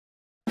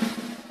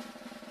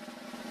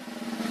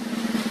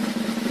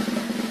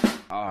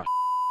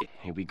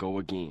Here we go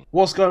again.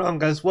 What's going on,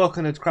 guys?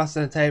 Welcome to Crassus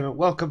Entertainment.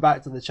 Welcome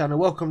back to the channel.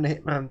 Welcome to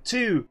Hitman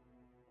 2.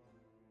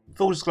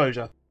 Full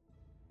disclosure,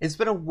 it's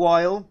been a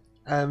while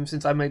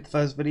since I made the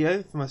first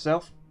video for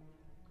myself.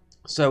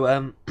 So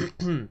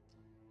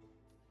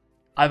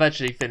I've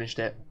actually finished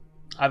it.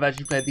 I've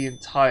actually played the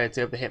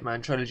entirety of the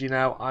Hitman trilogy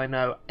now. I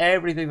know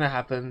everything that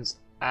happens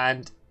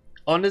and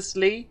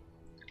honestly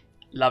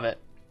love it.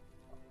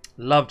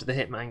 Loved the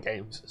Hitman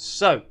games.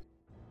 So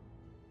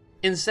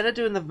instead of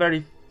doing the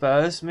very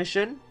first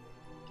mission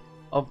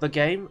of the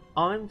game,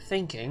 I'm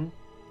thinking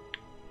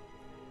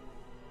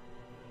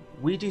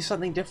we do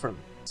something different.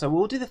 So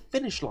we'll do the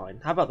finish line.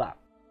 How about that?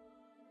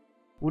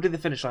 We'll do the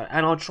finish line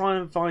and I'll try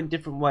and find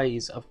different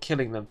ways of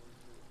killing them.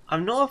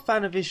 I'm not a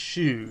fan of his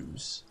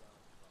shoes.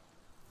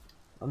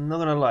 I'm not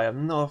gonna lie,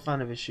 I'm not a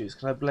fan of his shoes.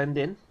 Can I blend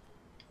in?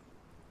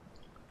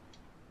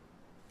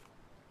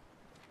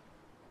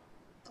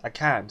 I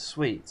can,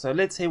 sweet. So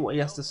let's hear what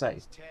he has to say.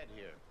 Ted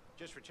here.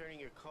 Just returning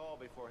your call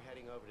before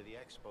heading over to the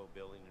expo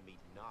building to meet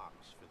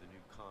Knox for the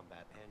new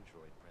combat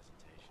android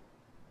presentation.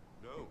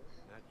 No,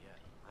 not yet.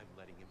 I'm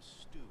letting him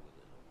stew a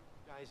little.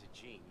 Guy's a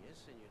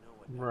genius, and you know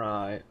what?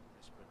 Right.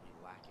 Desperately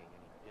lacking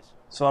any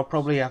discipline. So I'll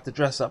probably have to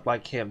dress up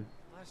like him.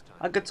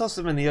 I could toss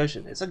him in the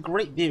ocean. It's a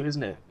great view,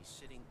 isn't it?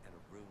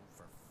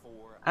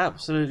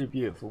 Absolutely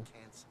beautiful.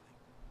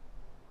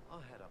 I'll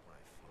head up when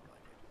I feel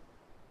like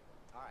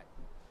it. All right.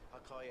 I'll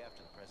call you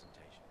after the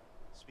presentation.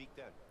 Speak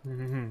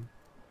then.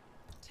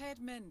 Ted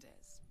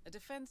Mendez, a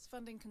defense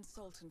funding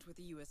consultant with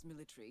the US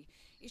military,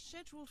 is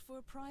scheduled for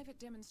a private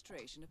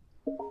demonstration of...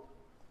 Oh,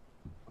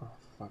 for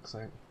fuck's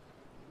sake.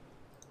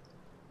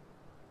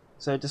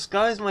 So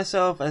disguise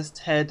myself as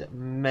Ted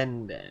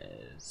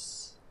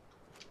Mendez.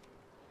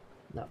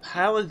 Now,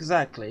 how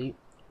exactly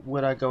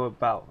would I go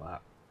about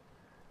that?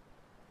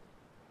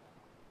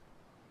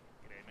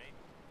 G'day, mate.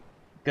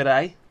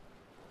 G'day.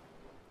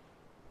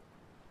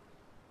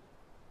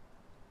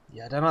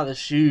 Yeah, I don't like the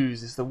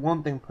shoes. It's the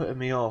one thing putting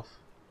me off.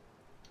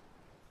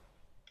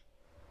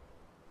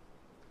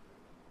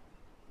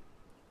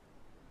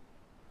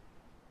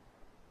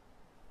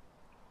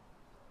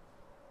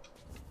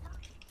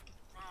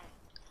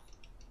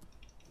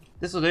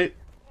 This'll do.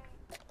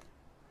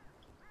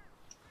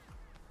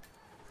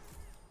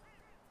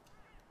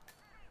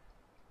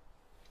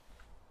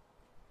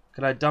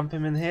 Could I dump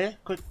him in here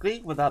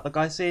quickly without the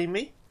guy seeing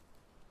me?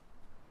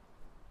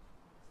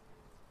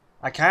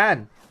 I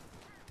can.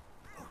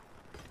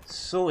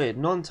 Sorted.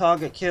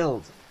 Non-target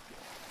killed.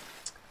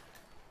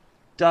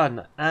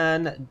 Done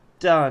and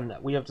done.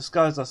 We have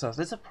disguised ourselves.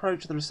 Let's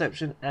approach the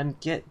reception and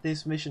get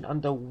this mission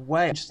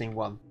underway. Interesting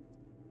one.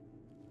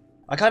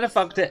 I kind of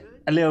fucked it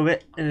a little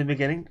bit in the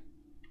beginning,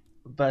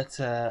 but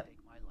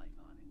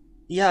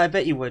yeah, I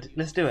bet you would.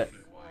 Let's do it.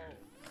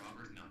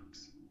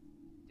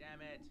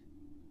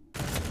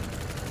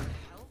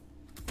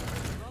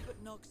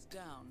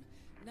 Down.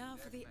 Now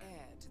for the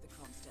heir to the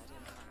Kronstadt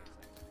Empire.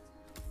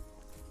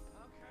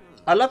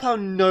 I love how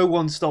no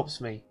one stops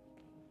me.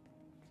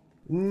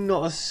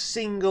 Not a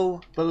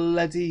single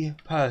bloody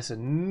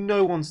person.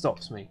 No one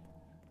stops me.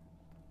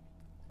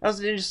 That was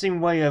an interesting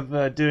way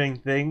of doing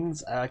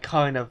things. I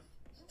kind of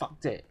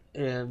fucked it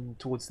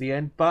towards the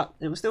end, but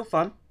it was still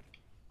fun.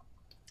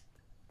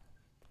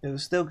 It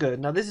was still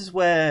good. Now this is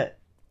where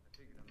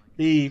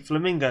the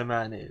Flamingo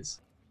Man is.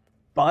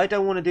 But I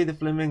don't want to do the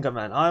Flamingo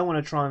Man. I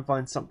want to try and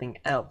find something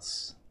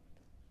else.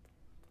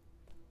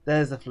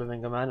 There's the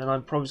Flamingo Man, and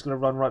I'm probably just going to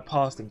run right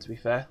past him, to be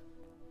fair.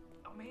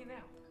 I'm here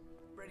now,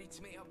 ready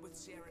to meet up with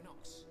Sierra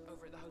Knox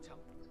over at the hotel.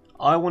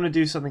 I want to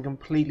do something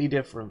completely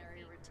different.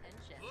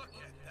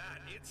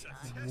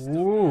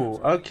 Ooh,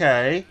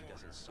 okay.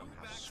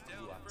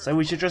 So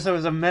we should dress up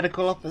as a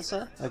medical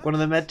officer? Like one of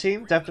the med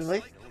team,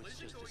 definitely.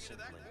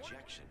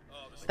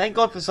 Thank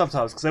God for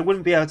subtitles, because I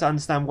wouldn't be able to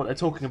understand what they're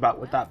talking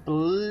about with that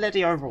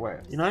bloody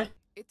overwear, you know?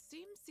 It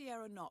seems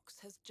Sierra Knox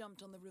has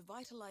jumped on the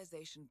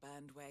revitalization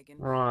bandwagon.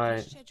 Right.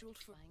 Scheduled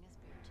for...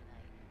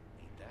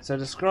 So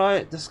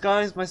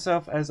disguise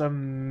myself as a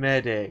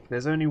medic.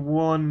 There's only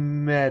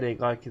one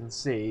medic I can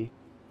see.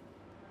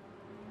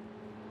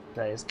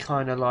 That is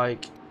kind of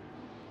like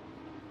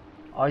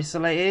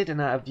isolated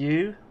and out of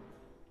view.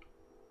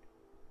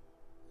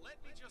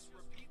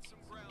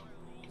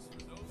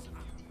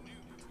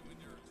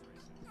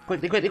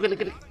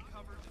 Quickly.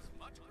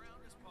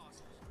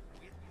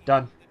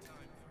 Done.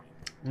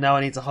 Now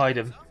I need to hide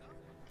him.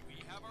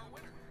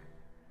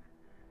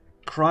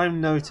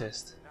 Crime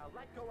noticed.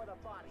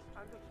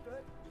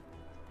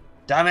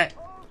 Damn it!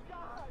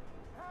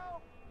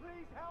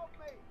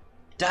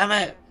 Damn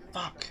it!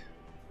 Fuck.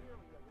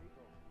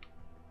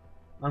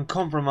 I'm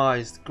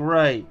compromised.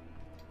 Great.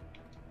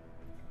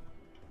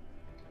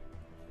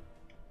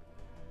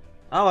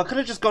 Oh, I could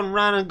have just gone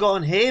round and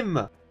gotten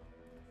him.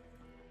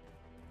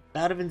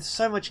 That would have been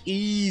so much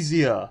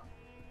easier.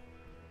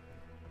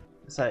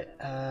 It's like,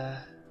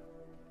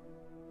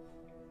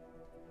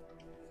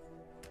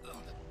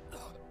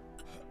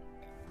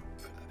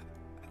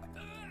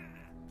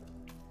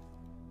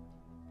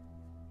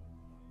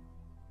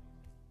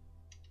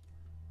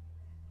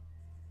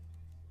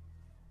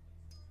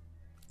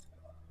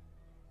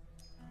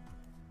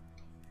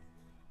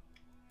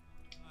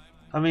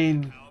 I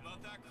mean,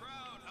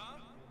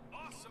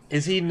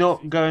 is he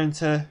not going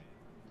to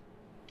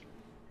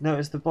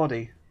notice the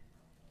body?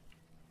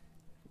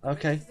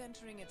 Okay. Race is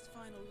entering its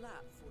final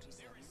lap,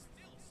 47.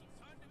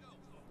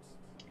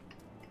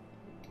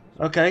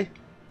 Okay.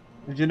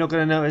 If you're not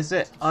going to notice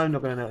it, I'm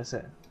not going to notice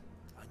it.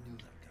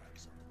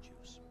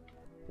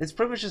 It's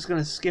pretty much just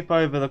going to skip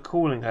over the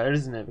calling code,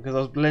 isn't it? Because I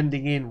was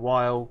blending in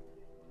while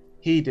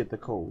he did the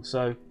call,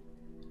 so...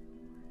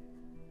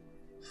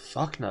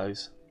 Fuck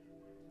knows.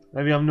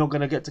 Maybe I'm not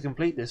going to get to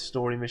complete this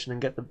story mission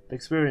and get the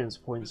experience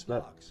points,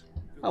 but...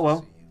 Oh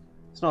well.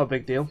 It's not a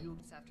big deal.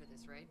 After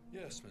this, right?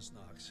 Yes, Miss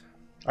Knox.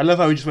 I love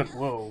how he just went,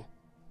 whoa.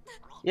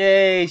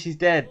 Yay, she's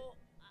dead.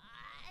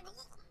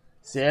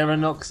 Sierra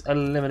Knox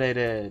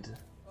eliminated.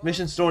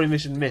 Mission story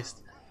mission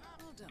missed.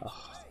 Well done.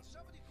 Oh.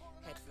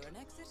 Head for an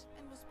exit,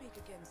 and we'll speak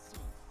again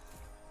soon.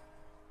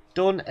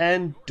 Done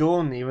and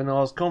done. Even though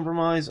I was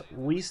compromised,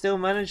 we still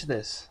managed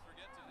this.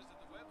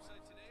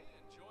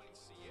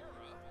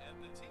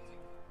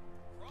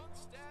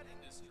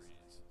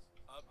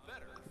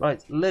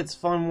 Right, let's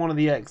find one of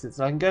the exits.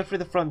 I can go through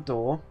the front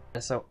door,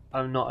 so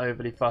I'm not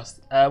overly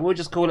fussed. We'll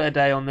just call it a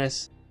day on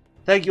this.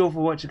 Thank you all for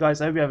watching, guys.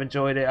 I hope you have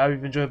enjoyed it. I hope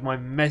you've enjoyed my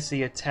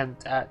messy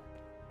attempt at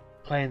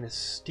playing this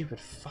stupid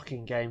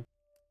fucking game.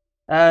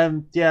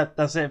 Yeah,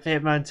 that's it for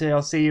Hitman 2.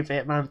 I'll see you for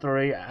Hitman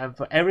 3 and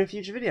for every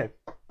future video.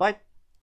 Bye.